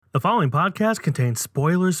The following podcast contains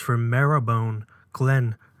spoilers for Marrowbone.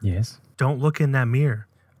 Glenn, Yes? don't look in that mirror.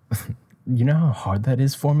 You know how hard that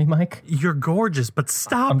is for me, Mike? You're gorgeous, but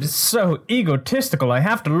stop. I'm just so egotistical, I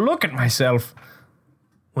have to look at myself.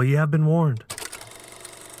 Well, you have been warned.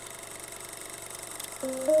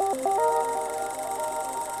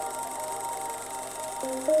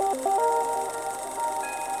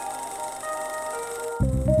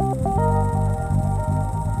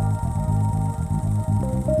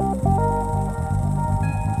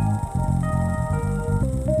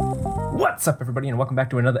 What's up, everybody, and welcome back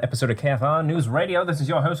to another episode of KFR News Radio. This is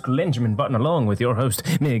your host, Glenjamin Button, along with your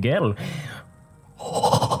host, Miguel.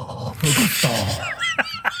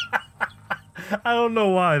 I don't know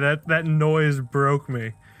why. That noise broke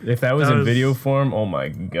me. If that was in video form, oh my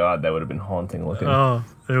god, that would have been haunting looking. Oh,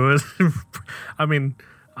 it was... I mean,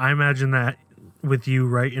 I imagine that with you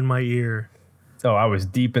right in my ear. Oh, I was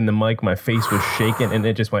deep in the mic, my face was shaking, and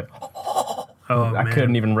it just went... Oh, I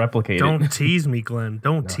couldn't even replicate Don't it. tease me, Glenn.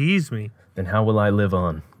 Don't tease me. Then how will I live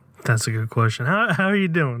on? That's a good question. How are you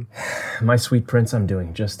doing? My sweet prince, I'm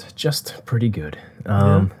doing just pretty good.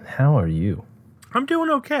 How are you? I'm doing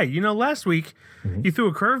okay. You know, last week you threw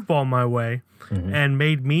a curveball my way and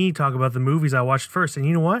made me talk about the movies I watched first. And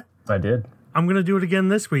you know what? I did. I'm going to do it again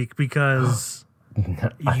this week because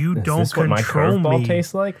you Is don't this what my control curveball me.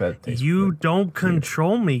 tastes like? That tastes You don't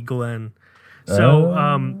control me, Glenn.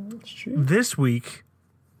 So this week,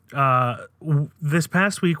 this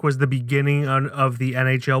past week was the beginning of the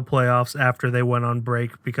NHL playoffs after they went on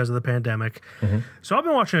break because of the pandemic. So I've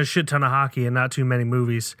been watching a shit ton of hockey and not too many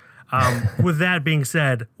movies. With that being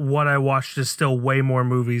said, what I watched is still way more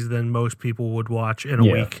movies than most people would watch in a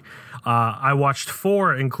week. I watched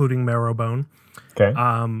 4, including Marrowbone. Okay.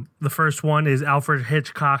 The first one is Alfred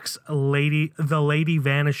Hitchcock's The Lady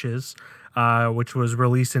Vanishes, which was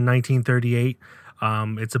released in 1938.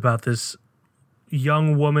 It's about this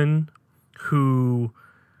young woman who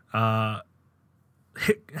has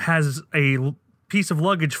a piece of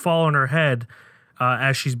luggage fall on her head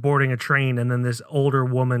as she's boarding a train, and then this older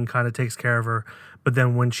woman kind of takes care of her. But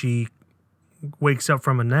then when she wakes up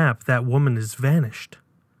from a nap, that woman is vanished.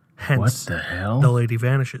 Hence, What the hell? The Lady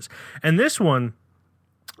Vanishes. And this one,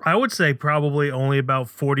 I would say probably only about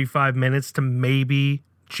 45 minutes to maybe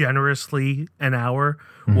generously an hour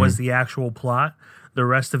was the actual plot. The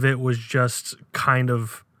rest of it was just kind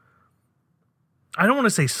of, I don't want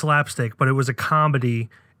to say slapstick, but it was a comedy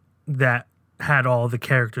that had all the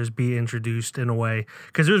characters be introduced in a way.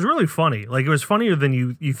 Because it was really funny. Like, it was funnier than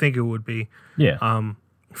you think it would be. Yeah.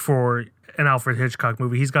 For an Alfred Hitchcock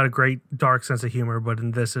movie. He's got a great dark sense of humor, but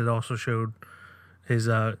in this it also showed his,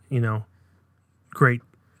 great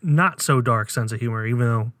not so dark sense of humor, even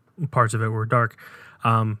though parts of it were dark.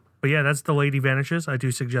 But yeah, that's The Lady Vanishes. I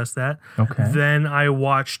do suggest that. Okay. Then I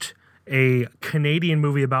watched a Canadian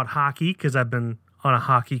movie about hockey because I've been on a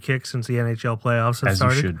hockey kick since the NHL playoffs have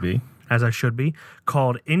started. As you should be. As I should be,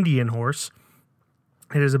 called Indian Horse.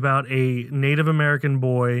 It is about a Native American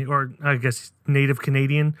boy, or I guess Native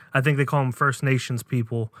Canadian. I think they call them First Nations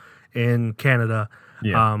people in Canada.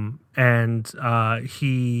 Yeah. And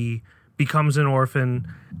he becomes an orphan,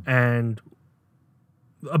 and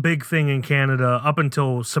a big thing in Canada up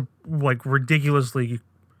until like ridiculously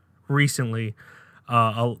recently,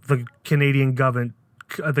 the Canadian government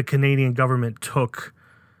took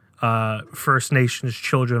First Nations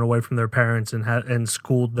children away from their parents and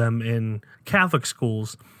schooled them in Catholic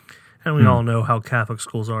schools. And we all know how Catholic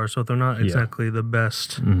schools are, so they're not exactly the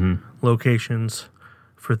best locations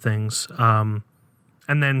for things. And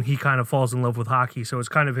then he kind of falls in love with hockey, so it's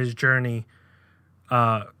kind of his journey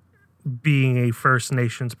being a First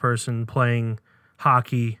Nations person playing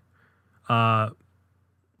hockey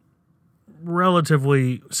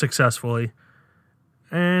relatively successfully.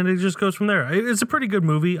 And it just goes from there. It's a pretty good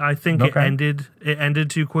movie. I think it ended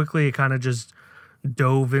too quickly. It kind of just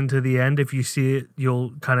dove into the end. If you see it,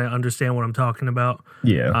 you'll kind of understand what I'm talking about.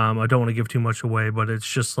 Yeah. I don't want to give too much away, but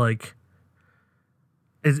it's just like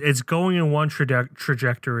it's going in one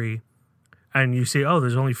trajectory, and you see, oh,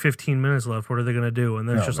 there's only 15 minutes left. What are they going to do? And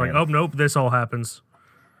then it's just like, oh, nope, this all happens.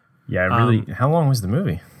 Yeah, really. How long was the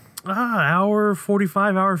movie? Hour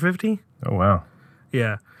 45, hour 50. Oh, wow.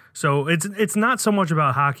 Yeah. So it's not so much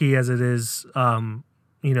about hockey as it is, him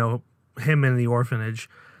in the orphanage.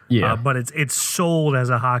 Yeah. But it's sold as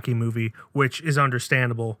a hockey movie, which is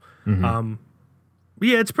understandable. Yeah,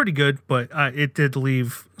 it's pretty good, but it did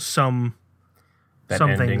leave some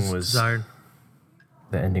things desired.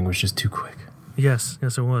 The ending was just too quick. Yes,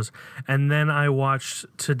 it was. And then I watched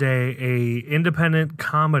today a independent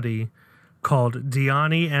comedy called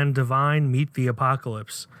Diani and Divine Meet the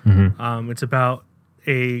Apocalypse. It's about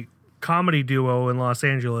a comedy duo in Los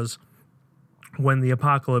Angeles when the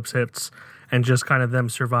apocalypse hits, and just kind of them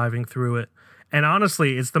surviving through it. And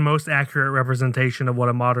honestly, it's the most accurate representation of what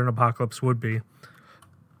a modern apocalypse would be.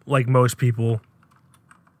 Like most people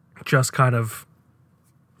just kind of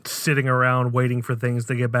sitting around waiting for things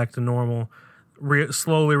to get back to normal,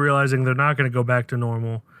 slowly realizing they're not going to go back to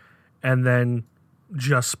normal, and then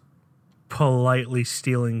just politely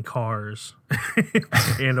stealing cars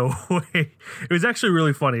in a way. It was actually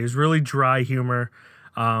really funny. It was really dry humor.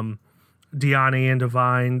 Deani and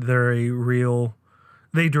Divine,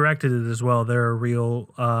 they directed it as well. They're a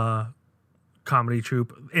real comedy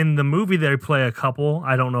troupe. In the movie, they play a couple.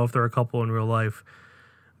 I don't know if they're a couple in real life,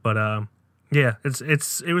 but yeah,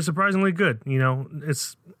 it was surprisingly good. You know,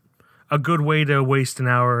 it's a good way to waste an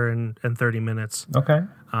hour and 30 minutes. Okay.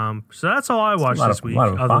 So that's all I watched this week. A lot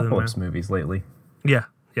of apocalypse movies lately. Yeah.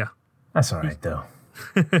 That's all right though.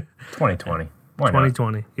 2020. Why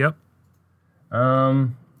 2020. Yep.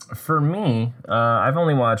 For me, I've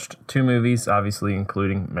only watched 2 movies, obviously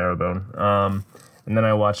including Marrowbone. And then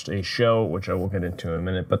I watched a show, which I will get into in a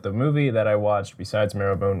minute. But the movie that I watched besides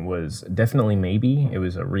Marrowbone was Definitely Maybe. It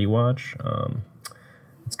was a rewatch.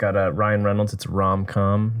 It's got Ryan Reynolds. It's a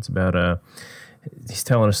rom-com. It's about he's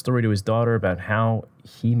telling a story to his daughter about how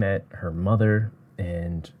he met her mother,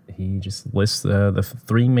 and he just lists the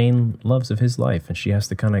 3 main loves of his life, and she has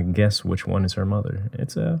to kind of guess which one is her mother.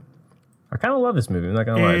 I kind of love this movie. I'm not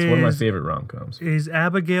gonna lie. It's one of my favorite rom-coms. Is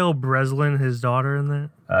Abigail Breslin his daughter in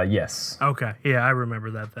that? Yes. Okay. Yeah, I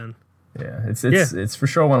remember that then. Yeah, it's for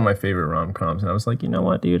sure one of my favorite rom-coms, and I was like, you know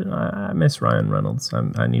what, dude, I miss Ryan Reynolds.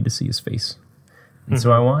 I need to see his face, and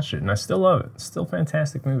so I watched it, and I still love it. It's still a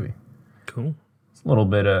fantastic movie. Cool. It's a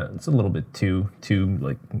little bit too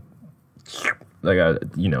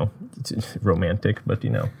romantic, but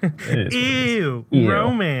it is. Ew,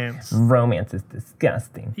 romance. Romance is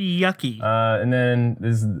disgusting. Yucky. And then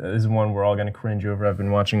this is one we're all gonna cringe over. I've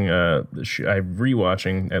been watching. I'm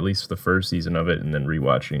rewatching at least the first season of it, and then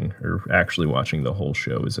actually watching the whole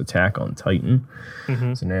show. Is Attack on Titan.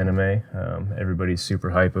 It's an anime. Everybody's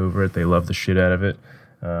super hype over it. They love the shit out of it.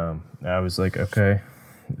 I was like, okay.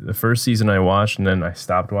 The first season I watched, and then I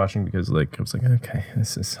stopped watching because I was like, okay,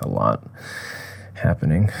 this is a lot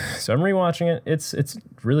happening. So I'm rewatching it. It's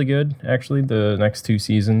really good, actually. The next 2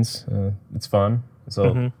 seasons, it's fun. It's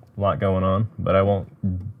a lot going on, but I won't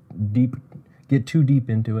get too deep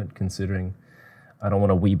into it, considering I don't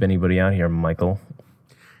want to weeb anybody out here, Michael.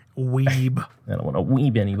 Weeb. I don't want to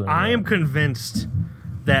weeb anybody. I am convinced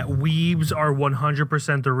that weebs are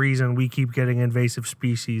 100% the reason we keep getting invasive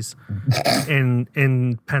species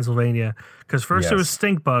in Pennsylvania. Because first it was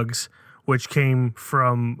stink bugs, which came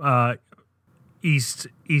from East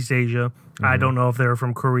Asia. I don't know if they were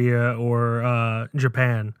from Korea or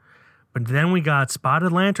Japan. But then we got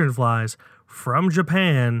spotted lanternflies from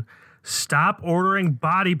Japan. Stop ordering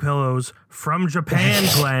body pillows from Japan,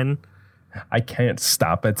 Glenn. I can't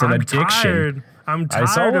stop. It's an addiction. I'm tired. I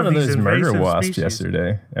saw one of those murder wasps species.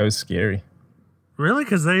 yesterday. That was scary. Really?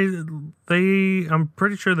 Because I'm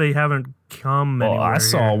pretty sure they haven't come anywhere. I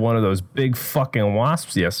saw here. one of those big fucking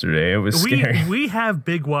wasps yesterday. It was scary. We have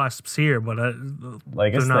big wasps here, but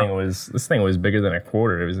this thing was bigger than a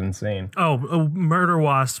quarter. It was insane. Oh, murder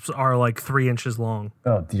wasps are like 3 inches long.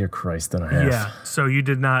 Oh dear Christ, and a half. Yeah. So you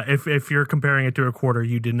did not. If you're comparing it to a quarter,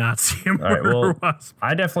 you did not see a murder wasp.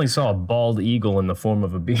 I definitely saw a bald eagle in the form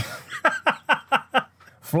of a bee.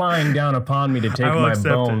 Flying down upon me to take my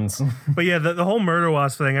bones. But yeah, the whole murder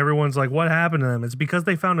wasp thing, everyone's like, what happened to them? It's because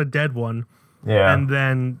they found a dead one. Yeah. And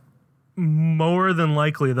then more than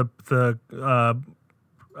likely the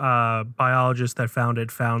biologist that found it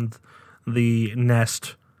found the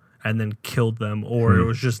nest and then killed them, or it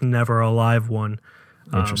was just never a live one.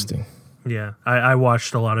 Interesting. Yeah. I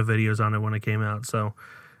watched a lot of videos on it when it came out. So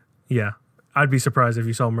yeah. I'd be surprised if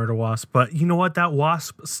you saw a murder wasp, but you know what? That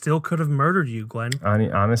wasp still could have murdered you, Glenn.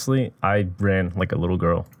 Honestly, I ran like a little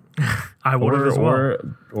girl. I would have as well.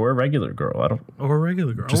 Or a regular girl. Or a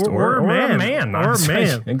regular girl. Just or a man. Or a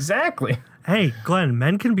man. Exactly. Hey, Glenn,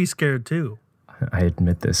 men can be scared too. I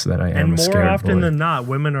admit this, that I am and a scared more often boy. than not,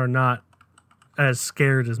 women are not as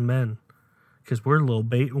scared as men because we're little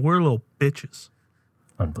bitches.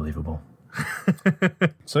 Unbelievable.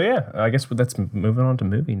 So yeah, I guess that's moving on to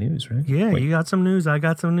movie news, right? Yeah, you got some news. I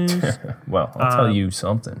got some news. Well, I'll tell you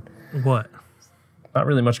something. What? Not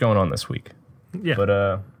really much going on this week. Yeah.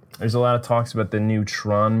 But there's a lot of talks about the new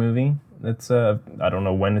Tron movie. That's I don't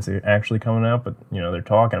know when it's actually coming out, but they're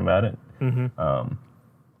talking about it.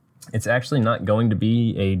 It's actually not going to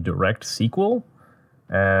be a direct sequel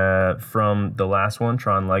from the last one,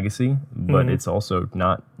 Tron Legacy, but it's also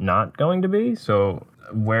not going to be. So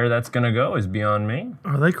Where that's gonna go is beyond me.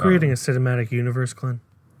 Are they creating a cinematic universe, Glenn?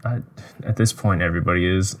 At this point, everybody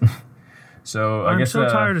is. So I I'm guess so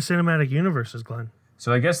tired of cinematic universes, Glenn.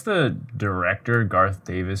 So I guess the director, Garth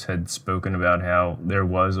Davis, had spoken about how there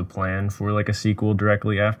was a plan for like a sequel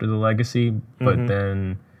directly after The Legacy, but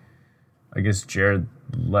then I guess Jared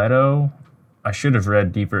Leto, I should have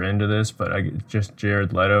read deeper into this, but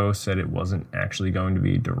Jared Leto said it wasn't actually going to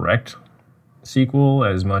be a direct sequel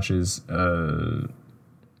as much as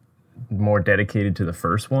more dedicated to the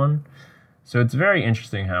first one. So it's very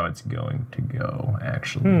interesting how it's going to go,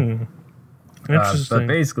 actually. Interesting. But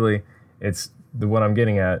basically, what I'm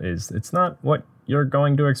getting at is it's not what you're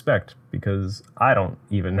going to expect, because I don't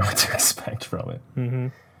even know what to expect from it. Mm-hmm.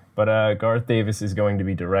 But Garth Davis is going to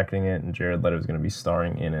be directing it, and Jared Leto is going to be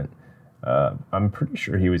starring in it. I'm pretty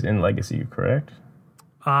sure he was in Legacy, correct?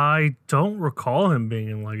 I don't recall him being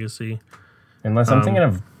in Legacy. Unless I'm thinking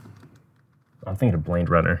of Blade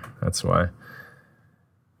Runner. That's why.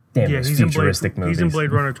 Damn, yeah, those he's futuristic in movies. He's in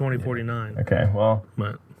Blade Runner 2049. Okay, well,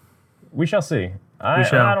 But we shall see.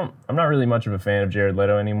 I'm not really much of a fan of Jared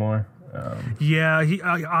Leto anymore. yeah,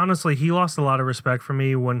 honestly, he lost a lot of respect for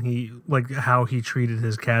me when how he treated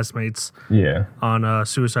his castmates. Yeah. On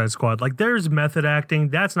Suicide Squad. Like, there's method acting.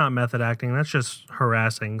 That's not method acting. That's just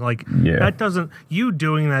harassing. Like, you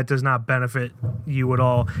doing that does not benefit you at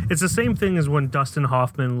all. It's the same thing as when Dustin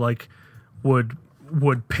Hoffman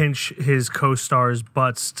would pinch his co-stars'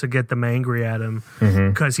 butts to get them angry at him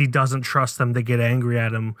because he doesn't trust them to get angry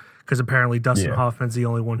at him, because apparently Dustin Hoffman's the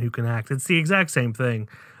only one who can act. It's the exact same thing.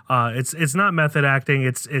 It's not method acting.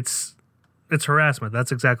 It's harassment.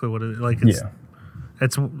 That's exactly what it is. Like, it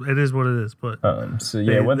is what it is. But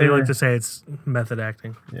they like to say it's method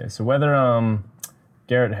acting. Yeah. So whether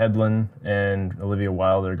Garrett Hedlund and Olivia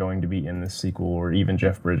Wilde are going to be in this sequel, or even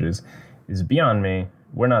Jeff Bridges, is beyond me.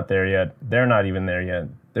 We're not there yet. They're not even there yet.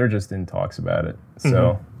 They're just in talks about it.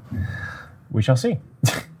 So we shall see.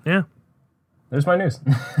 Yeah. There's my news.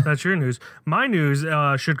 That's your news. My news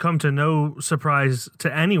should come to no surprise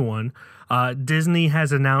to anyone. Disney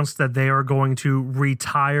has announced that they are going to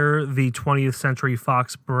retire the 20th Century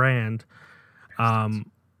Fox brand. And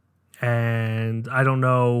I don't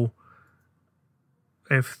know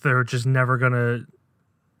if they're just never going to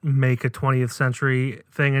make a 20th century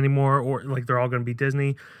thing anymore, or like they're all going to be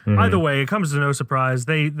Disney. Either way, it comes to no surprise.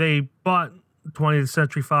 They bought 20th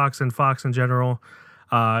Century Fox and Fox in general.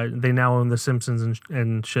 They now own The Simpsons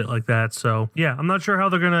and shit like that. So yeah, I'm not sure how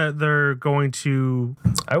they're going to.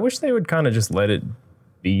 I wish they would kind of just let it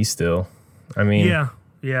be still. I mean,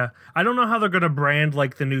 yeah. I don't know how they're going to brand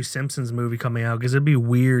like the new Simpsons movie coming out, because it'd be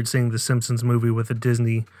weird seeing the Simpsons movie with a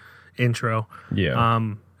Disney intro.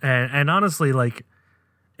 Yeah. And honestly, like,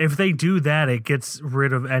 if they do that, it gets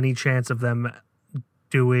rid of any chance of them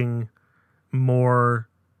doing more,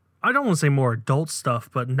 I don't want to say more adult stuff,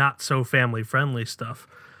 but not so family-friendly stuff.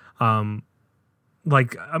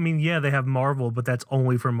 Like, I mean, yeah, they have Marvel, but that's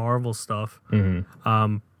only for Marvel stuff.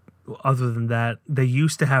 Other than that, they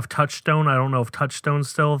used to have Touchstone. I don't know if Touchstone's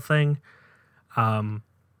still a thing. But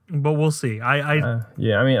we'll see. Yeah,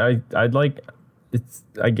 I mean, I'd like,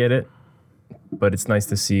 I get it. But it's nice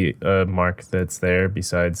to see a mark that's there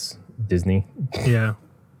besides Disney. Yeah,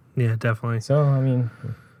 definitely. So, I mean,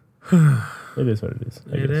 it is what it is.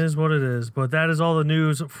 It is what it is. But that is all the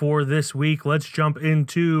news for this week. Let's jump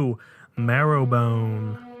into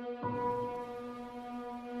Marrowbone.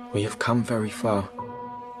 We have come very far,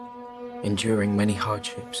 enduring many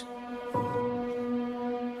hardships.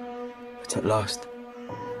 But at last,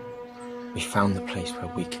 we found the place where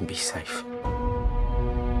we can be safe.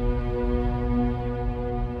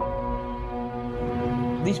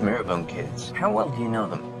 These Marrowbone kids, how well do you know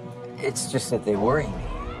them? It's just that they worry me,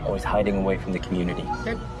 Always hiding away from the community.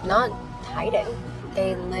 They're not hiding.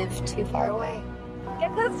 They live too far away.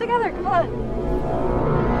 Get close together, come on.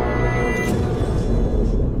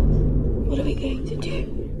 What are we going to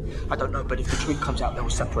do? I don't know, but if the truth comes out, they will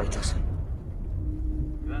separate us.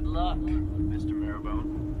 Good luck, Mr.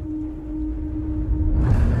 Marrowbone.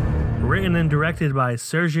 Written and directed by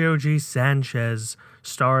Sergio G. Sanchez,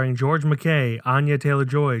 starring George McKay, Anya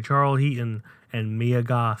Taylor-Joy, Charles Heaton, and Mia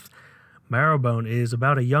Goth. Marrowbone is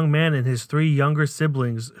about a young man and his three younger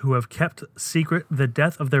siblings who have kept secret the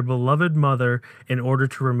death of their beloved mother in order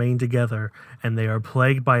to remain together, and they are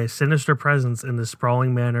plagued by a sinister presence in the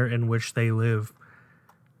sprawling manor in which they live.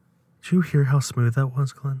 Did you hear how smooth that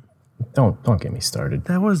was, Glenn? Don't get me started.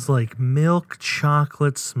 That was like milk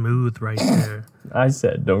chocolate smooth right there. I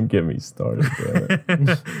said don't get me started.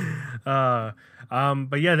 But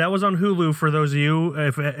yeah, that was on Hulu for those of you.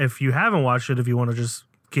 If you haven't watched it, if you want to just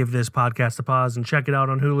give this podcast a pause and check it out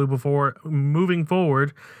on Hulu before moving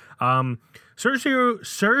forward.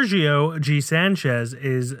 Sergio G. Sanchez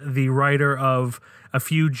is the writer of a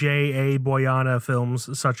few J.A. Boyana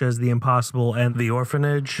films, such as The Impossible and The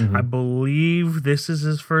Orphanage. I believe this is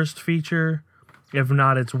his first feature. If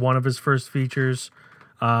not, it's one of his first features.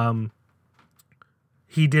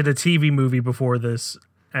 He did a TV movie before this,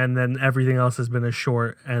 and then everything else has been a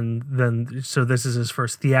short, and then so this is his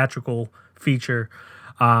first theatrical feature.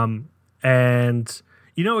 And,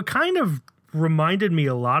 it kind of reminded me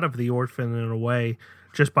a lot of The Orphan in a way,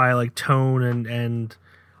 just by like tone and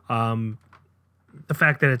the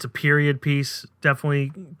fact that it's a period piece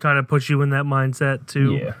definitely kind of puts you in that mindset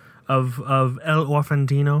too of El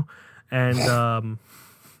Orfantino. And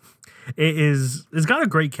it's got a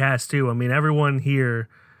great cast too. I mean, everyone here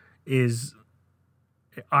is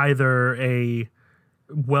either a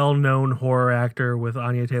well-known horror actor with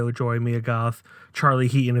Anya Taylor-Joy, Mia Goth, Charlie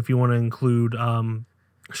Heaton, if you want to include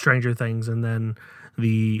Stranger Things, and then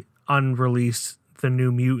the unreleased The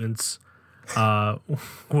New Mutants,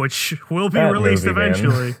 which will be released movie,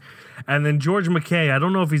 eventually. And then George McKay, I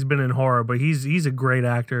don't know if he's been in horror, but he's a great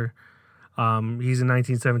actor. He's in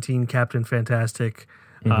 1917, Captain Fantastic,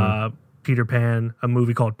 Peter Pan, a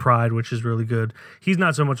movie called Pride, which is really good. He's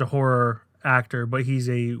not so much a horror actor, but he's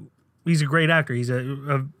a great actor. He's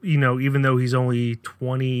a even though he's only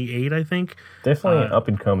 28, I think. Definitely up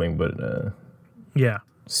and coming, but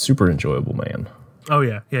super enjoyable man. Oh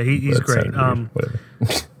yeah, he's great.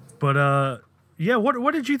 But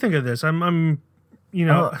what did you think of this? I'm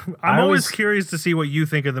always curious to see what you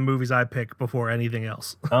think of the movies I pick before anything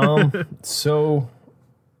else. So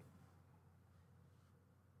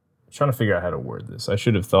trying to figure out how to word this. I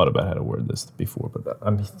should have thought about how to word this before, but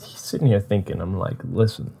I'm sitting here thinking, I'm like,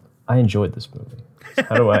 listen, I enjoyed this movie.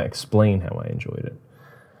 How do I explain how I enjoyed it?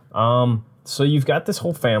 So you've got this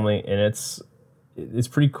whole family, and it's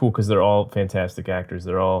pretty cool because they're all fantastic actors.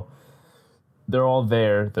 They're all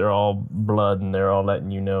there. They're all blood, and they're all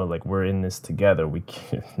letting you know, like, we're in this together.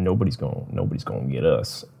 Nobody's gonna get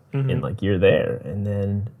us, and like, you're there. And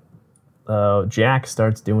then Jack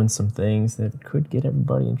starts doing some things that could get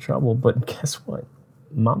everybody in trouble. But guess what?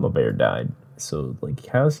 Mama Bear died. So like,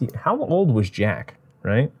 how old was Jack?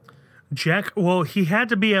 Right? Jack, well, he had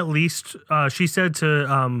to be at least, she said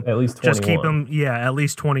to at least 21. Just keep him, at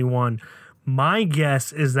least 21. My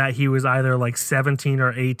guess is that he was either like 17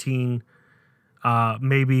 or 18,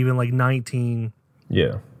 maybe even like 19.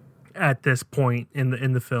 Yeah. At this point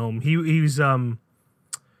in the film, he's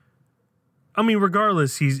I mean,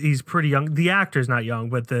 regardless, he's pretty young. The actor's not young,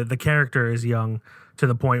 but the character is young to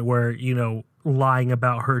the point where, lying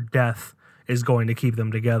about her death is going to keep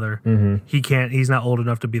them together. He's not old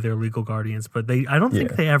enough to be their legal guardians, but I don't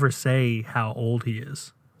think they ever say how old he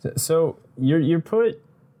is. So you're put,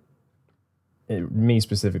 me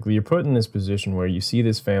specifically, you're put in this position where you see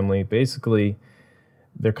this family, basically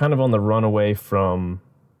they're kind of on the runaway from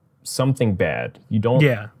something bad.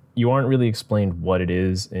 You aren't really explained what it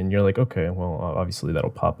is, and you're like, okay, well, obviously that'll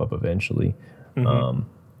pop up eventually.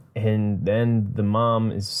 And then the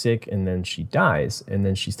mom is sick, and then she dies, and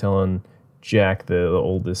then she's telling Jack, the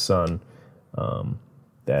oldest son,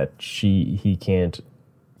 that he can't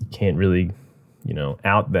really,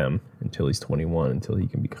 out them until he's 21, until he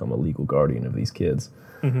can become a legal guardian of these kids.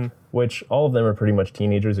 Which all of them are pretty much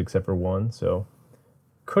teenagers except for one, so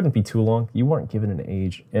couldn't be too long. You weren't given an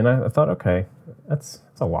age, and I thought, okay, that's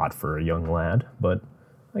a lot for a young lad, but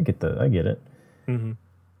I get it.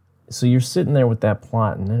 So you're sitting there with that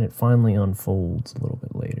plot, and then it finally unfolds a little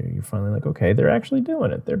bit later. You're finally like, okay, they're actually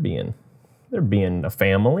doing it. They're being a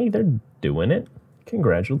family. They're doing it.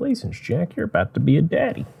 Congratulations, Jack. You're about to be a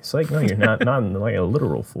daddy. It's like, no, you're not in like a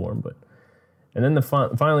literal form, but. And then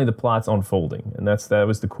finally the plot's unfolding, and that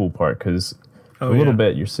was the cool part, because a little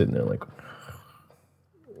bit you're sitting there like,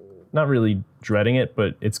 not really dreading it,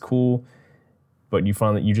 but it's cool. But you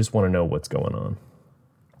just want to know what's going on,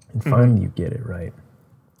 and finally you get it right.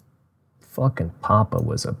 Fucking Papa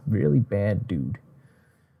was a really bad dude.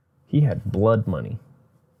 He had blood money.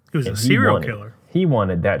 He was a serial killer. He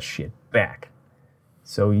wanted that shit back.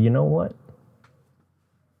 So you know what?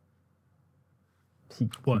 He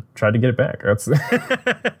tried to get it back. That's I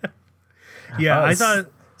thought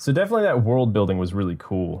so. Definitely, that world building was really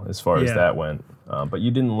cool as far as that went. But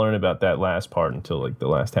you didn't learn about that last part until like the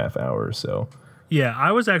last half hour or so. Yeah,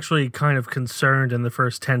 I was actually kind of concerned in the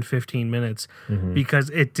first 10, 15 minutes because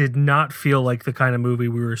it did not feel like the kind of movie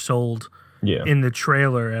we were sold in the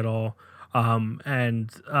trailer at all.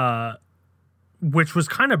 which was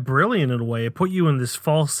kind of brilliant in a way. It put you in this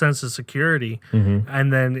false sense of security.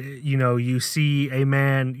 And then, you know, you see a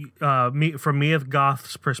man, from Mia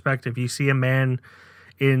Goth's perspective, you see a man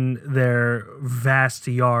in their vast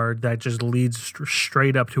yard that just leads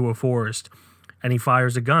straight up to a forest, and he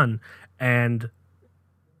fires a gun, and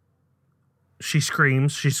she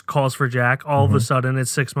screams, she calls for Jack. All of a sudden,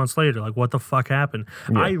 it's 6 months later. Like, what the fuck happened?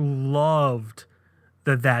 Yeah. I loved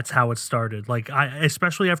that's how it started. Like,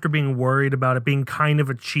 especially after being worried about it being kind of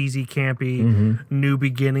a cheesy, campy, New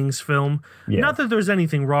Beginnings film. Yeah. Not that there's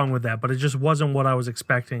anything wrong with that, but it just wasn't what I was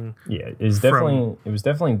expecting. Yeah, it was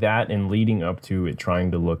definitely that, and leading up to it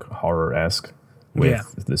trying to look horror-esque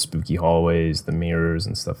with the spooky hallways, the mirrors,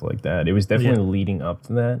 and stuff like that. It was definitely leading up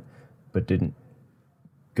to that, but didn't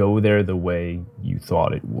go there the way you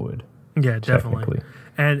thought it would. Yeah, definitely.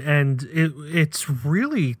 And it's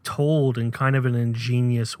really told in kind of an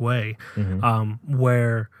ingenious way,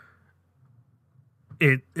 where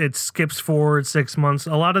it skips forward 6 months.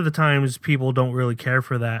 A lot of the times people don't really care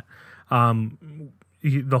for that.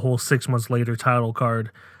 The whole 6 months later title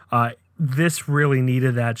card. This really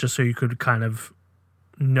needed that just so you could kind of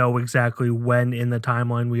know exactly when in the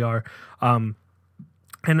timeline we are. And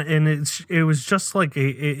it was just like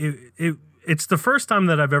it's the first time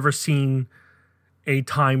that I've ever seen a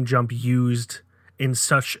time jump used in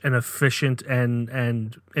such an efficient and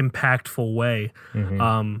impactful way,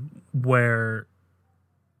 where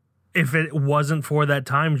if it wasn't for that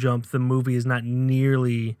time jump, the movie is not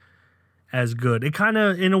nearly as good. It kind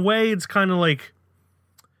of, in a way, it's kind of like,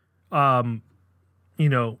 you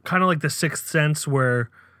know, kind of like The Sixth Sense,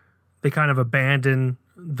 where they kind of abandon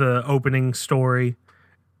the opening story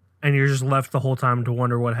and you're just left the whole time to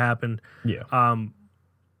wonder what happened. Yeah.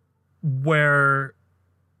 Where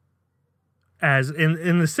as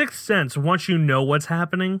in The Sixth Sense, once you know what's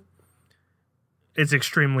happening, it's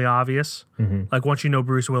extremely obvious. Like, once you know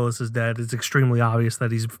Bruce Willis is dead, it's extremely obvious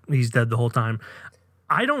that he's dead the whole time.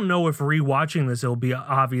 I don't know if rewatching this, it'll be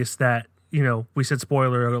obvious that, you know, we said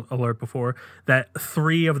spoiler alert before, that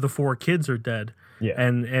 3 of the 4 kids are dead. Yeah.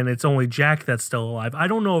 And it's only Jack that's still alive. I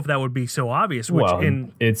don't know if that would be so obvious.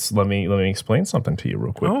 It's let me explain something to you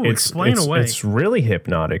real quick. Oh, explain away. It's really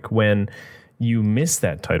hypnotic when you miss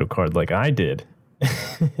that title card like I did.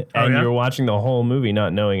 And you're watching the whole movie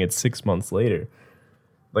not knowing it's 6 months later.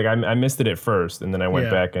 Like, I missed it at first, and then I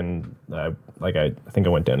went back and I think I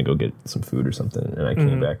went down to go get some food or something, and I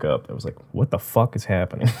came back up. I was like, what the fuck is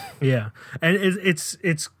happening? Yeah. And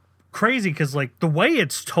it's crazy because, like, the way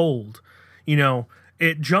it's told, you know,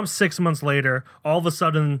 it jumps 6 months later. All of a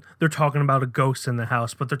sudden, they're talking about a ghost in the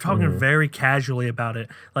house, but they're talking very casually about it.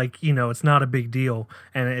 Like, you know, it's not a big deal,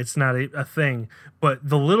 and it's not a thing. But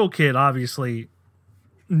the little kid obviously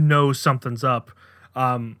knows something's up.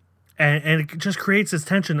 And it just creates this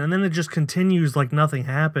tension, and then it just continues like nothing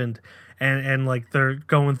happened, and like they're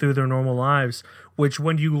going through their normal lives. Which,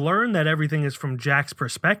 when you learn that everything is from Jack's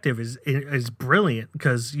perspective, is brilliant,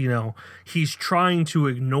 because, you know, he's trying to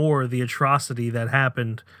ignore the atrocity that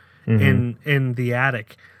happened in the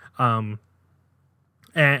attic, and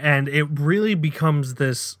it really becomes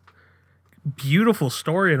this beautiful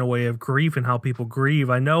story in a way of grief and how people grieve.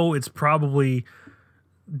 I know it's probably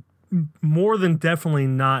more than definitely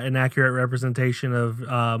not an accurate representation of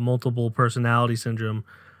multiple personality syndrome.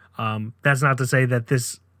 That's not to say that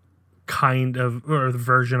this kind of, or the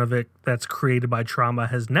version of it that's created by trauma,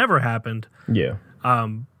 has never happened. Yeah.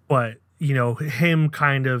 But, you know, him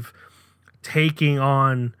kind of taking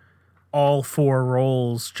on all 4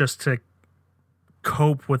 roles just to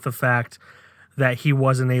cope with the fact that he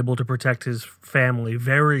wasn't able to protect his family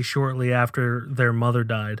very shortly after their mother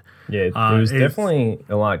died. Yeah, it was definitely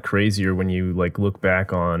a lot crazier when you, like, look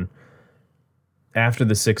back on after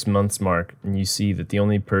the 6 months mark and you see that the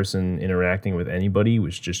only person interacting with anybody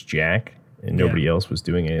was just Jack, and nobody else was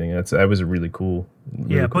doing anything. That was a really cool.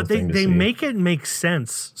 Really cool but they make it make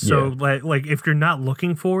sense. So like if you're not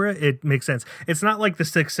looking for it, it makes sense. It's not like The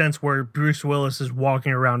Sixth Sense where Bruce Willis is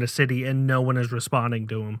walking around a city and no one is responding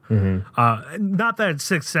to him. Not that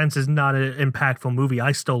Sixth Sense is not an impactful movie.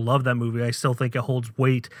 I still love that movie. I still think it holds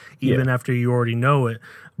weight even after you already know it.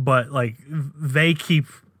 But, like, they keep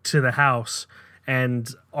to the house and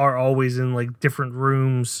are always in, like, different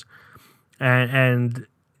rooms, and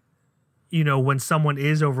you know, when someone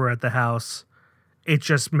is over at the house, it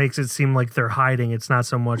just makes it seem like they're hiding. It's not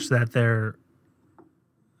so much that they're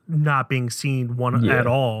not being seen at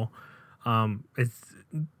all. It's,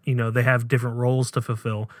 you know, they have different roles to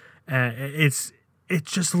fulfill. It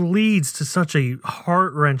just leads to such a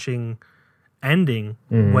heart-wrenching ending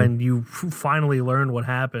when you finally learn what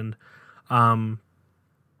happened.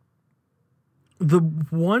 The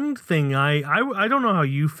one thing I don't know how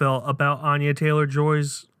you felt about Anya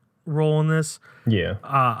Taylor-Joy's role in this. Yeah.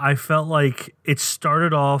 I felt like it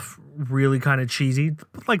started off really kind of cheesy,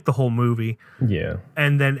 like the whole movie. Yeah.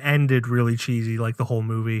 And then ended really cheesy, like the whole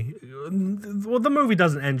movie. Well, the movie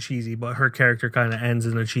doesn't end cheesy, but her character kind of ends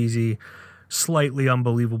in a cheesy, slightly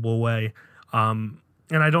unbelievable way. And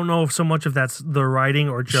I don't know if so much of that's the writing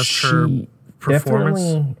or just her performance.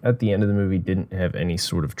 Definitely at the end of the movie didn't have any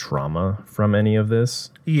sort of trauma from any of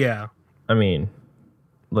this. Yeah. I mean,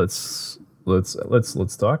 let's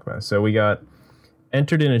talk about it. So we got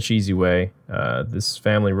entered in a cheesy way. This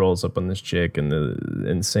family rolls up on this chick,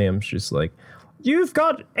 and Sam's just like, "You've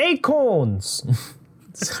got acorns."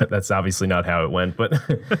 That's obviously not how it went, but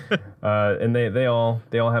and they all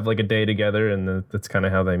have like a day together, and that's kind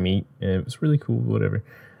of how they meet. And it was really cool. Whatever.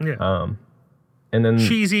 Yeah. And then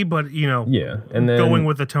cheesy, but yeah, and then going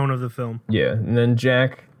with the tone of the film. Yeah, and then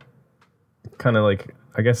Jack, kind of like,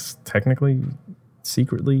 I guess technically,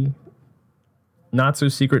 secretly, not so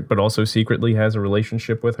secret, but also secretly has a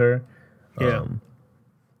relationship with her. Yeah.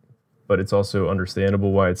 But it's also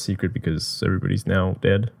understandable why it's secret, because everybody's now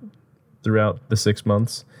dead throughout the 6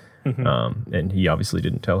 months. Mm-hmm. And he obviously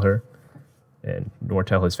didn't tell her, and nor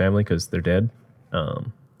tell his family because they're dead.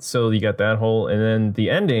 So you got that whole, and then the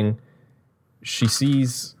ending, she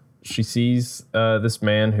sees this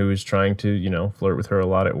man who is trying to, flirt with her a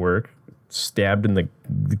lot at work, stabbed in the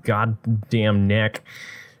goddamn neck.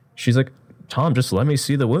 She's like, "Tom, just let me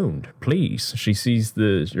see the wound, please." She sees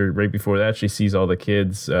right before that, she sees all the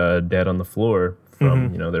kids dead on the floor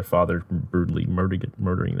from, their father brutally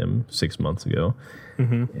murdering them 6 months ago.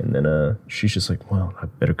 Mm-hmm. And then she's just like, "Well, I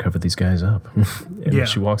better cover these guys up." And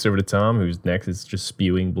she walks over to Tom, whose neck is just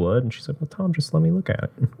spewing blood. And she's like, "Well, Tom, just let me look at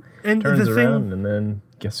it." And turns around, and then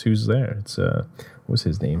guess who's there? It's, what was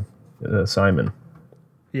his name? Simon.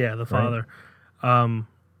 Yeah, the father. Right?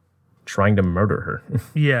 Trying to murder her.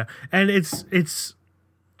 Yeah, and it's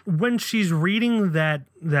when she's reading that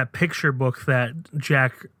picture book that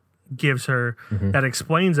Jack gives her that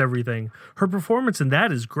explains everything. Her performance in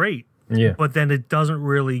that is great. Yeah, but then it doesn't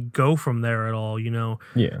really go from there at all. Yeah,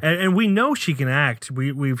 and we know she can act.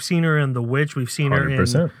 We've seen her in The Witch. We've seen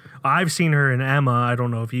 100%. her in. I've seen her in Emma. I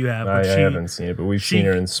don't know if you have. But I haven't seen it, but we've seen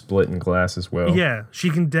her in Split and Glass as well. Yeah,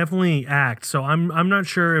 she can definitely act. So I'm not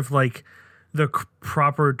sure if like the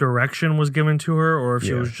proper direction was given to her, or if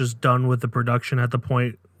she was just done with the production at the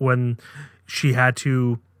point when she had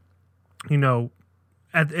to, in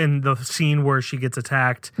the scene where she gets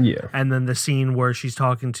attacked, and then the scene where she's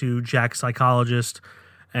talking to Jack's psychologist.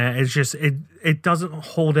 It's just it doesn't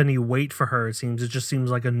hold any weight for her. It just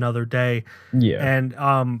seems like another day. Yeah,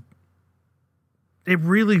 and it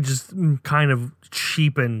really just kind of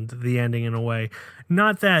cheapened the ending in a way.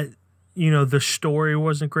 Not that the story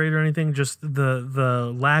wasn't great or anything, just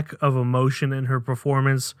the lack of emotion in her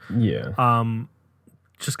performance. Yeah,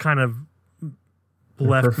 just kind of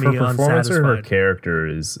left me unsatisfied. Her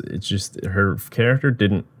character her character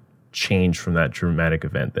didn't change from that traumatic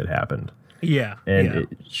event that happened. Yeah, and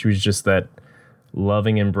she was just that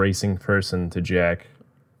loving, embracing person to Jack,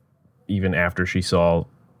 even after she saw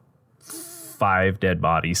 5 dead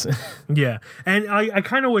bodies. Yeah, and I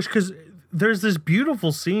kind of wish, because there's this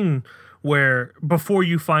beautiful scene where before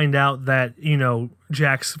you find out that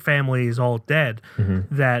Jack's family is all dead,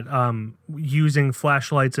 that using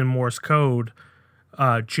flashlights and Morse code,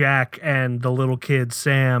 Jack and the little kid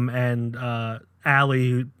Sam and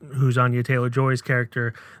Allie, who's Anya Taylor-Joy's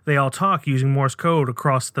character, they all talk using Morse code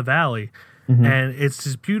across the valley. And it's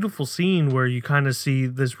this beautiful scene where you kind of see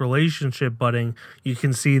this relationship budding. You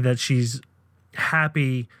can see that she's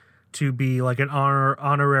happy to be like an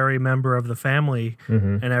honorary member of the family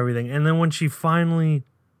and everything. And then when she finally,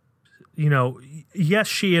 yes,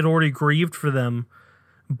 she had already grieved for them,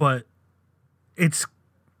 but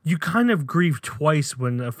you kind of grieve twice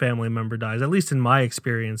when a family member dies, at least in my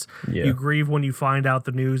experience. Yeah. You grieve when you find out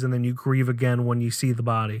the news, and then you grieve again when you see the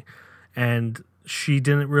body. And she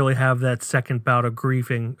didn't really have that second bout of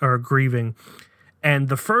grieving. And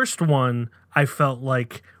the first one, I felt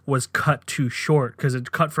like was cut too short, because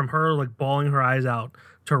it cut from her like bawling her eyes out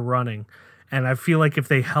to running. And I feel like if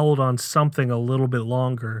they held on something a little bit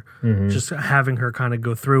longer, just having her kind of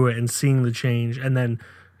go through it and seeing the change and then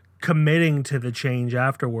committing to the change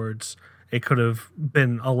afterwards, it could have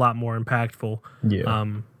been a lot more impactful. Yeah.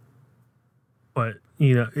 But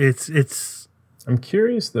it's. I'm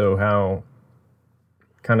curious though how,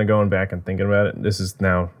 kind of going back and thinking about it. This is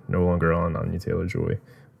now no longer on Anya Taylor-Joy,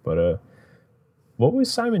 but what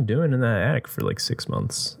was Simon doing in that attic for like 6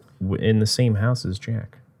 months in the same house as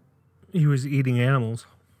Jack? He was eating animals.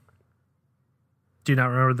 Do you not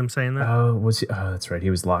remember them saying that? Oh, was he? Oh, that's right. He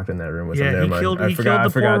was locked in that room with him. Yeah, Never he mind. killed I the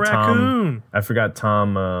poor raccoon. I forgot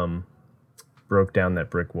Tom broke down that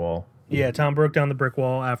brick wall. Yeah, Tom broke down the brick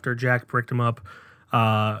wall after Jack bricked him up.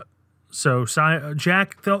 Jack,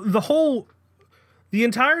 the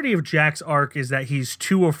entirety of Jack's arc is that he's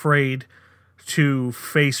too afraid to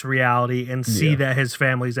face reality and see that his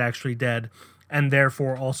family's actually dead, and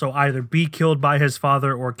therefore also either be killed by his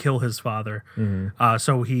father or kill his father.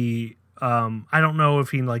 So he, I don't know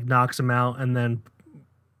if he like knocks him out and then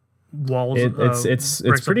walls.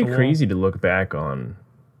 It's pretty crazy to look back on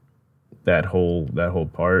that whole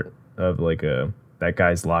part of like that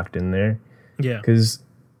guy's locked in there. Yeah, because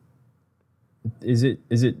is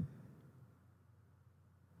it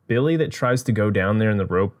Billy that tries to go down there in the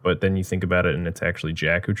rope, but then you think about it and it's actually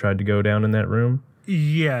Jack who tried to go down in that room?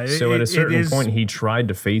 Yeah. So at a certain point, he tried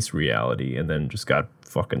to face reality and then just got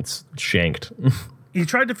fucking shanked. He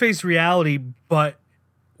tried to face reality, but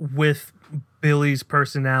with Billy's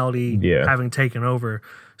personality having taken over.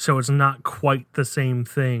 So it's not quite the same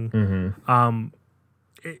thing.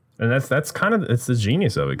 And that's kind of it's the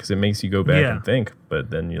genius of it, because it makes you go back and think,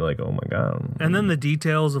 but then you're like, oh my god. And then the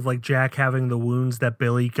details of like Jack having the wounds that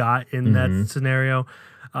Billy got in that scenario.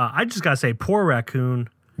 I just gotta say, poor raccoon.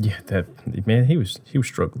 Yeah, that man, he was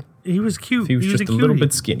struggling. He was cute. He was just a little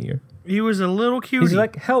bit skinnier. He was a little cutie. He's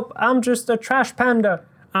like, help! I'm just a trash panda.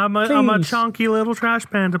 I'm a chunky little trash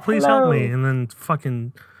panda. Please help me. And then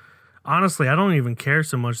fucking, honestly, I don't even care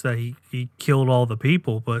so much that he killed all the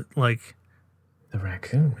people, but like. The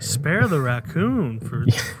raccoon. Man. Spare the raccoon for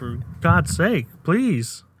God's sake,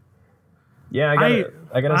 please. Yeah, I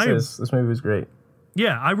gotta say this movie was great.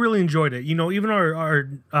 Yeah, I really enjoyed it. You know, even our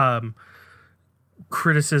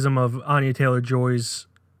criticism of Anya Taylor-Joy's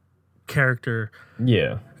character.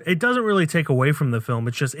 Yeah. It doesn't really take away from the film.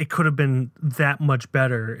 It's just it could have been that much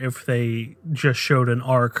better if they just showed an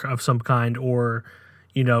arc of some kind, or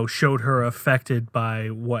you know, showed her affected by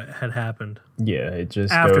what had happened. Yeah, it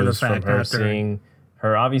just after goes the fact, from her seeing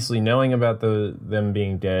her obviously knowing about them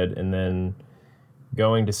being dead, and then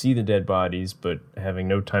going to see the dead bodies, but having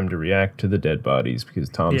no time to react to the dead bodies because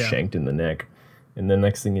Tom's shanked in the neck. And then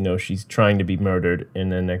next thing you know, she's trying to be murdered.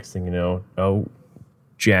 And then next thing you know, oh,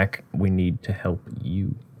 Jack, we need to help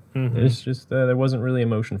you. It's just there wasn't really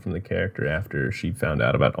emotion from the character after she found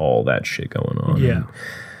out about all that shit going on. Yeah. And,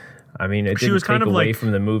 I mean, it didn't take away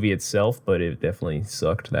from the movie itself, but it definitely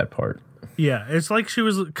sucked that part. Yeah, it's like she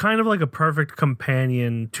was kind of like a perfect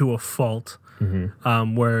companion to a fault,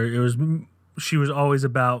 where she was always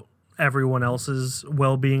about everyone else's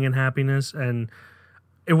well-being and happiness, and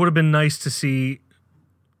it would have been nice to see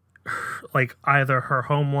like either her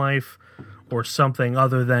home life or something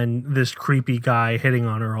other than this creepy guy hitting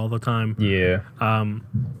on her all the time. Yeah.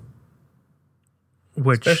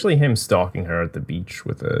 Especially him stalking her at the beach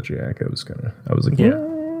with Jack. I was like,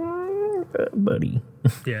 buddy.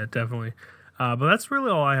 Yeah, definitely. But that's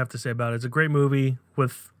really all I have to say about it. It's a great movie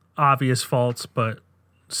with obvious faults, but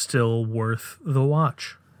still worth the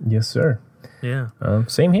watch. Yes, sir. Yeah.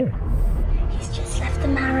 Same here. He's just left the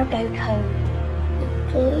Marabou code.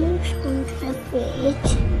 He goes onto the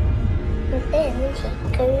bridge, and then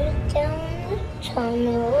he goes down the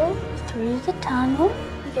tunnel, through the tunnel,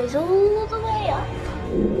 and goes all the way up.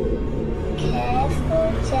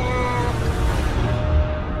 Careful, Jack.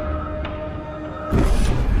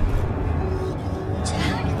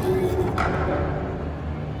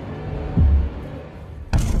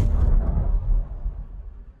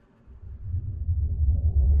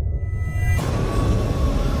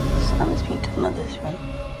 Sam was speaking to the mothers, right?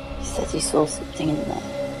 He said he saw something in there.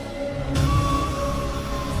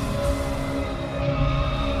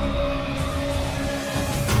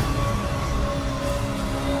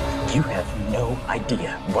 You have no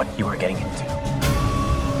idea what you are getting into.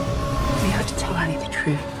 We have to tell Annie the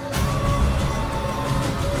truth.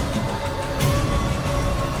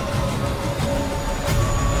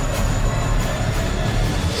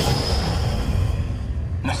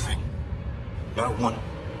 Nothing, no one,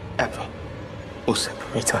 ever will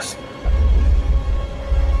separate us.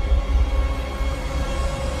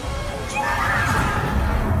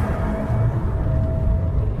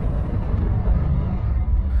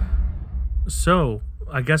 So,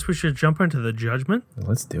 I guess we should jump into the judgment.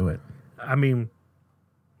 Let's do it. I mean,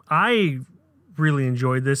 I really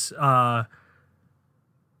enjoyed this. I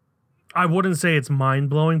wouldn't say it's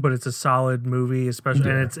mind-blowing, but it's a solid movie,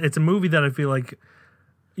 especially, and it's a movie that I feel like,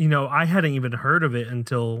 you know, I hadn't even heard of it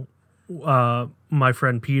until my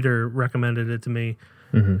friend Peter recommended it to me.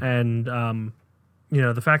 And, you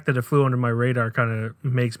know, the fact that it flew under my radar kind of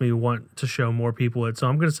makes me want to show more people it. So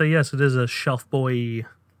I'm going to say, yes, it is a shelf boy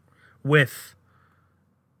with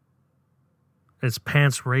its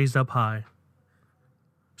pants raised up high,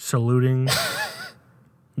 saluting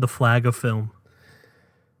the flag of film.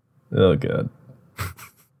 Oh, God.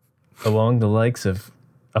 Along the likes of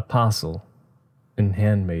Apostle and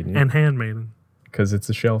Handmaiden. And Handmaiden. Because it's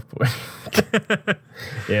a shelf boy.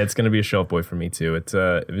 Yeah, it's going to be a shelf boy for me, too. It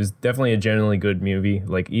was definitely a genuinely good movie.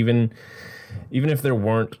 Like, even if there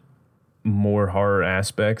weren't more horror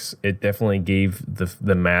aspects, it definitely gave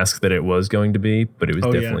the mask that it was going to be, but it was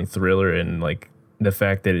definitely thriller, and like the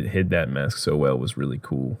fact that it hid that mask so well was really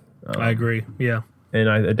cool. I agree. Yeah. And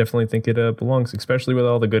I definitely think it belongs, especially with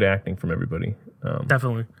all the good acting from everybody.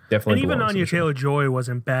 Definitely. And even Anya Taylor-Joy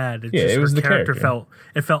wasn't bad. It's just it was her the character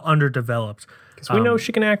character. felt underdeveloped. Because we know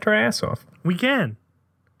she can act her ass off. We can.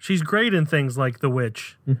 She's great in things like The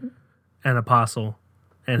Witch and Apostle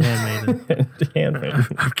and Handmaiden.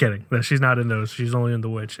 I'm kidding. No, she's not in those. She's only in The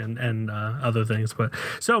Witch and other things. But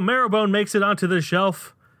so Marrowbone makes it onto the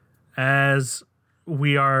shelf as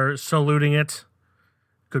we are saluting it.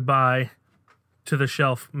 Goodbye to the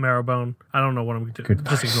shelf, Marrowbone. I don't know what I'm doing.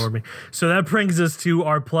 Just ignore me. So that brings us to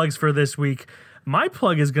our plugs for this week. My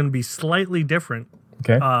plug is going to be slightly different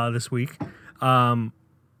this week.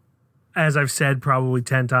 As I've said probably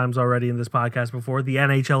 10 times already in this podcast before, the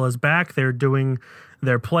NHL is back. They're doing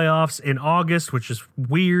their playoffs in August, which is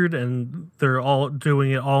weird, and they're all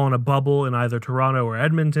doing it all in a bubble in either Toronto or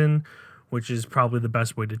Edmonton, which is probably the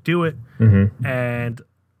best way to do it. And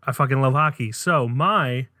I fucking love hockey. So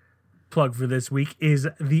my plug for this week is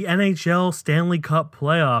the NHL Stanley Cup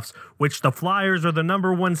playoffs, which the Flyers are the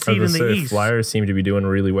number 1 seed in the East. Flyers seem to be doing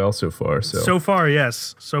really well so far. So far,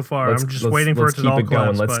 yes. So far. I'm just waiting for it to all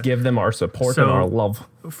collapse. Let's give them our support and our love.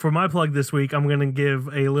 For my plug this week, I'm going to give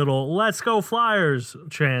a little "Let's go Flyers"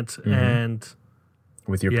 chant, and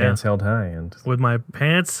with your pants held high, and with my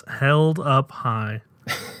pants held up high.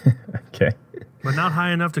 Okay. But not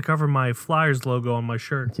high enough to cover my Flyers logo on my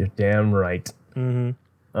shirt. You're damn right.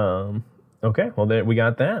 Okay, well, there we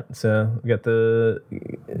got that. So we got the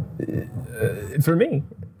for me.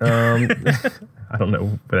 I don't know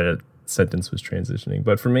what that sentence was transitioning,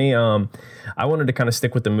 but for me, I wanted to kind of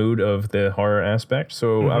stick with the mood of the horror aspect.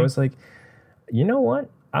 So I was like, you know what?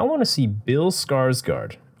 I want to see Bill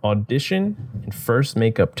Skarsgård audition and first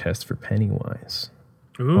makeup test for Pennywise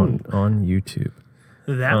on YouTube.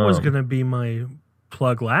 That was going to be my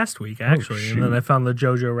plug last week, actually, and then I found the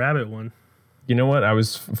Jojo Rabbit one. You know what?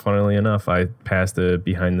 Funnily enough, I passed not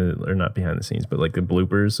behind the scenes, but like the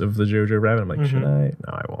bloopers of the Jojo Rabbit. I'm like, should I?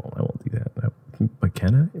 No, I won't do that. But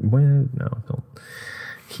can I? Well, no, don't.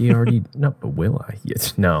 He already, no, but will I?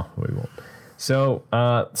 Yes. No, we won't. So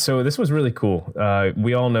this was really cool.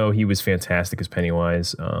 We all know he was fantastic as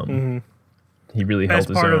Pennywise. He really held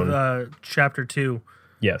his own. As part of Chapter 2.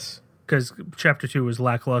 Yes. Because Chapter 2 was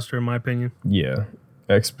lackluster, in my opinion. Yeah.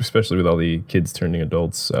 Especially with all the kids turning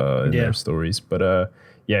adults in their stories. But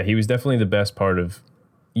he was definitely the best part of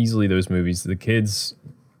easily those movies. The kids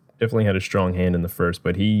definitely had a strong hand in the first,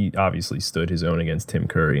 but he obviously stood his own against Tim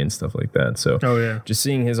Curry and stuff like that. So just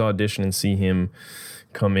seeing his audition and see him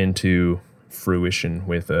come into fruition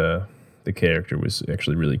with the character was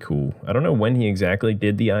actually really cool. I don't know when he exactly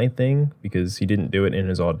did the eye thing because he didn't do it in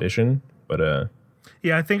his audition, but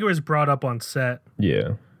I think it was brought up on set.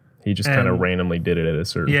 Yeah. He just kind of randomly did it at a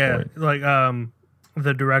certain point. Like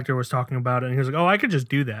the director was talking about it, and he was like, "Oh, I could just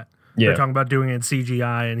do that." Yeah. They're talking about doing it in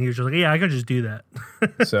CGI, and he was just like, "Yeah, I could just do that."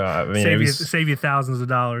 So I mean, save you thousands of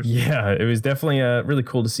dollars. Yeah, it was definitely really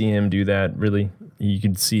cool to see him do that. Really, you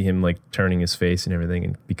could see him like turning his face and everything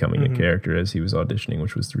and becoming a character as he was auditioning,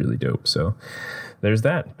 which was really dope. So there's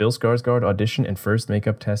that. Bill Skarsgård audition and first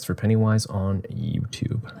makeup test for Pennywise on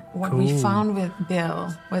YouTube. What we found with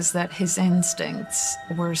Bill was that his instincts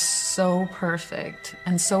were so perfect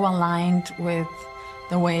and so aligned with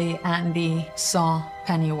the way Andy saw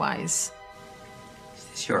Pennywise. Is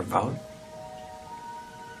this your boat?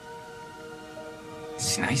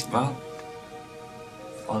 It's a nice boat.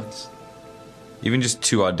 Floats. Even just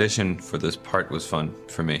to audition for this part was fun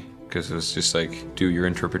for me, because it was just like, do your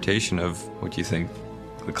interpretation of what you think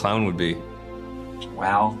the clown would be.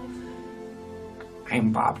 Well,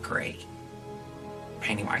 I'm Bob Gray.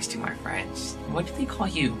 Pennywise to my friends. What do they call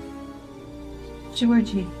you?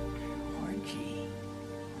 Georgie.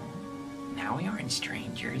 Now we aren't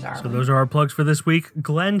strangers, are we? So those are our plugs for this week.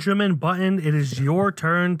 Glenjamin Button, it is your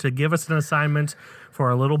turn to give us an assignment for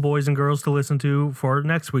our little boys and girls to listen to for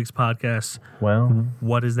next week's podcast. Well,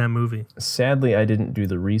 what is that movie? Sadly, I didn't do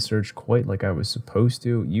the research quite like I was supposed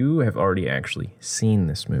to. You have already actually seen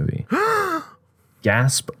this movie.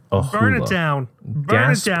 Gasp a hula. Burn it down.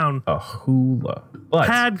 Burn it down. A hula. But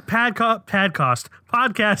Padcast.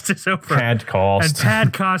 Podcast is over. Padcast. And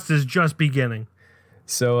Padcast is just beginning.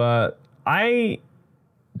 So I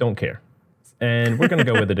don't care. And we're going to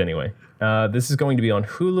go with it anyway. This is going to be on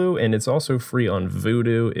Hulu, and it's also free on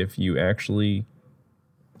Vudu if you actually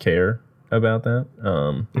care about that.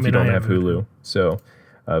 If you don't have Hulu. So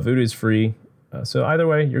Vudu is free. So either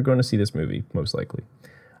way, you're going to see this movie, most likely.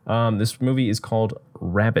 This movie is called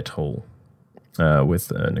Rabbit Hole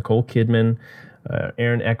with Nicole Kidman,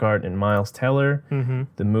 Aaron Eckhart, and Miles Teller. Mm-hmm.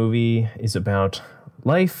 The movie is about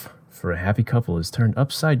life for a happy couple is turned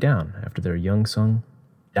upside down after their young son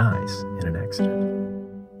dies in an accident.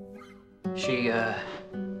 She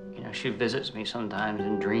visits me sometimes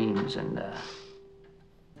in dreams and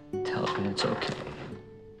tells me it's okay.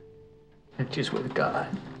 That she's with God.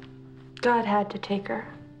 God had to take her.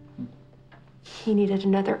 He needed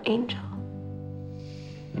another angel.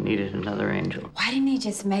 He needed another angel. Why didn't he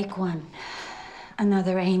just make one?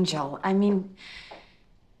 Another angel. I mean,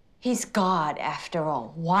 he's God after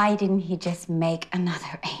all. Why didn't he just make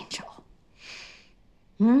another angel?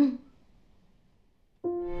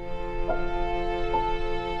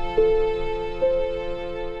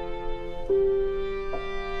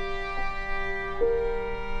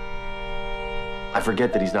 I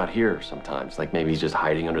forget that he's not here sometimes. Like maybe he's just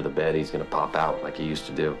hiding under the bed. He's gonna pop out like he used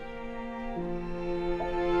to do.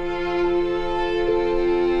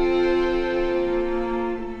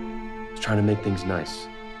 He's trying to make things nice.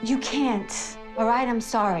 You can't. All right, I'm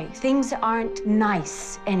sorry. Things aren't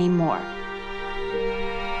nice anymore.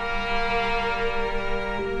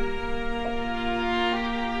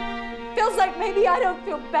 Feels like maybe I don't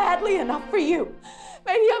feel badly enough for you.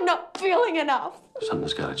 Maybe I'm not feeling enough.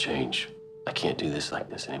 Something's gotta change. I can't do this like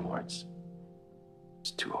this anymore. It's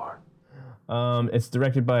too hard. It's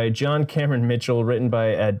directed by John Cameron Mitchell, written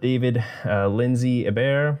by David Lindsay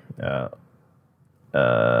Hebert,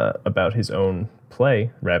 about his own play,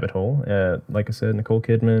 Rabbit Hole. Like I said, Nicole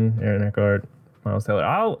Kidman, Aaron Eckhart, Miles Teller.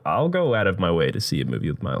 I'll go out of my way to see a movie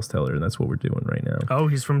with Miles Teller, and that's what we're doing right now. Oh,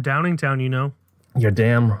 he's from Downingtown, you know. You're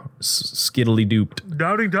damn skiddly duped.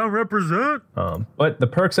 Downingtown represent. But the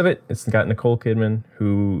perks of it, it's got Nicole Kidman,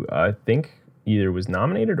 who I think either was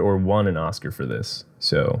nominated or won an Oscar for this.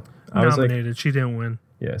 So I was nominated. She didn't win.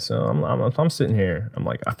 Yeah. So I'm sitting here. I'm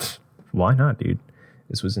like, why not, dude?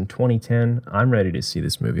 This was in 2010. I'm ready to see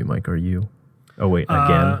this movie. Mike, are you? Oh wait,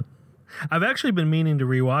 again. I've actually been meaning to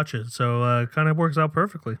rewatch it, so it kind of works out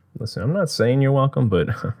perfectly. Listen, I'm not saying you're welcome, but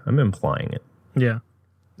I'm implying it. Yeah.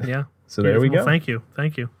 Yeah. So there we go. Thank you.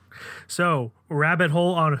 So Rabbit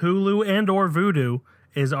Hole on Hulu and or Vudu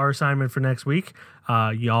is our assignment for next week.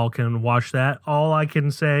 Y'all can watch that. All I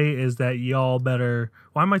can say is that y'all better.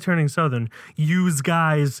 Why am I turning Southern? Yous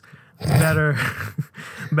guys better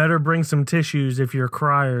bring some tissues if you're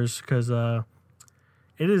criers, because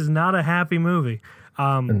it is not a happy movie.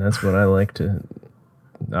 And that's what I like to.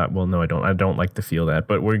 Well, no, I don't. I don't like to feel that,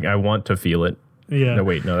 but I want to feel it. Yeah. No,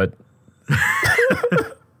 wait, no.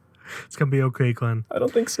 It's going to be okay, Glenn. I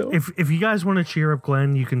don't think so. If you guys want to cheer up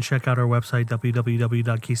Glenn, you can check out our website,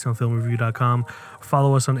 www.keystonefilmreview.com.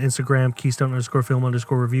 Follow us on Instagram,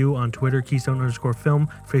 Keystone_film_review, on Twitter, Keystone_film,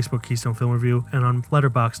 Facebook, Keystone Film Review, and on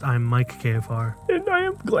Letterboxd, I'm Mike KFR. And I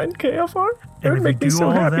am Glenn KFR. And if make you me do so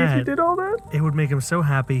all happy that, if you did all that. It would make him so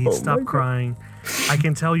happy he'd stop crying. I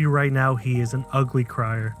can tell you right now, he is an ugly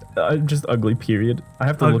crier. Just ugly, period. I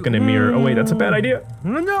have to look in a mirror. Oh, wait, that's a bad idea.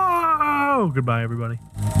 No! Goodbye, everybody.